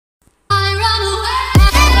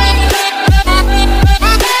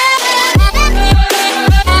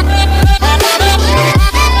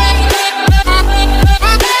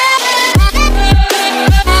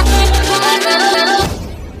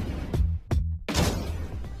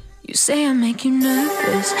You say I make you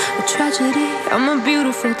nervous, a tragedy, I'm a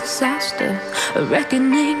beautiful disaster, a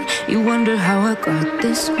reckoning. You wonder how I got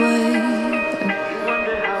this way.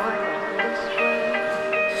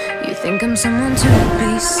 You think I'm someone to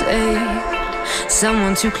be saved,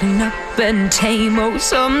 someone to clean up and tame. Oh,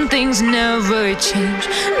 some things never change,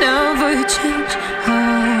 never change.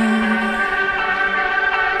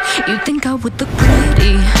 You think I would look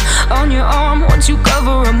pretty on your arm once you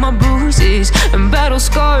cover up my bruises and battle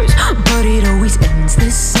scars, but it always ends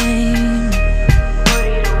the same.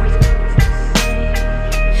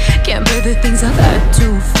 Can't bear the things I've had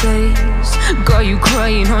to face, got you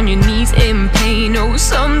crying on your knees in pain. Oh,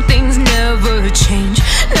 some things never change,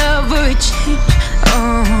 never change.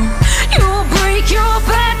 You'll break your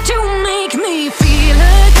back to make me feel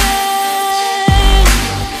again.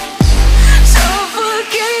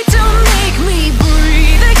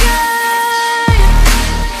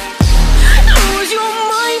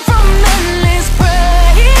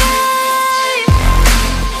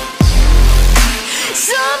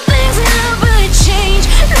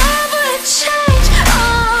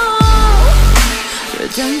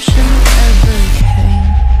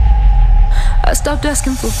 I stopped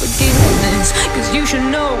asking for forgiveness, cause you should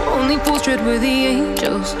know only fools tread with the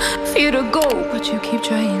angels. Fear to go, but you keep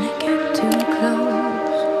trying to get too close.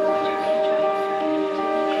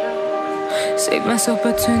 Save myself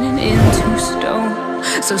by turning into stone.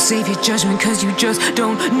 So save your judgment cause you just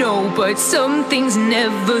don't know. But some things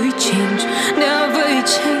never change, never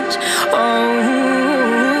change.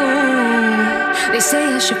 They say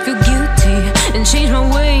I should feel guilty and change my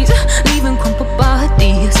ways, leaving crumpled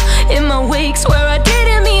bodies in my wake. Swear I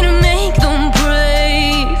didn't mean to make them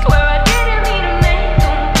break, swear I didn't mean to make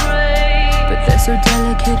them break. But they're so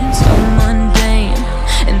delicate and so mundane,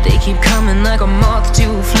 and they keep coming like a moth to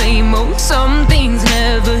a flame. Oh, some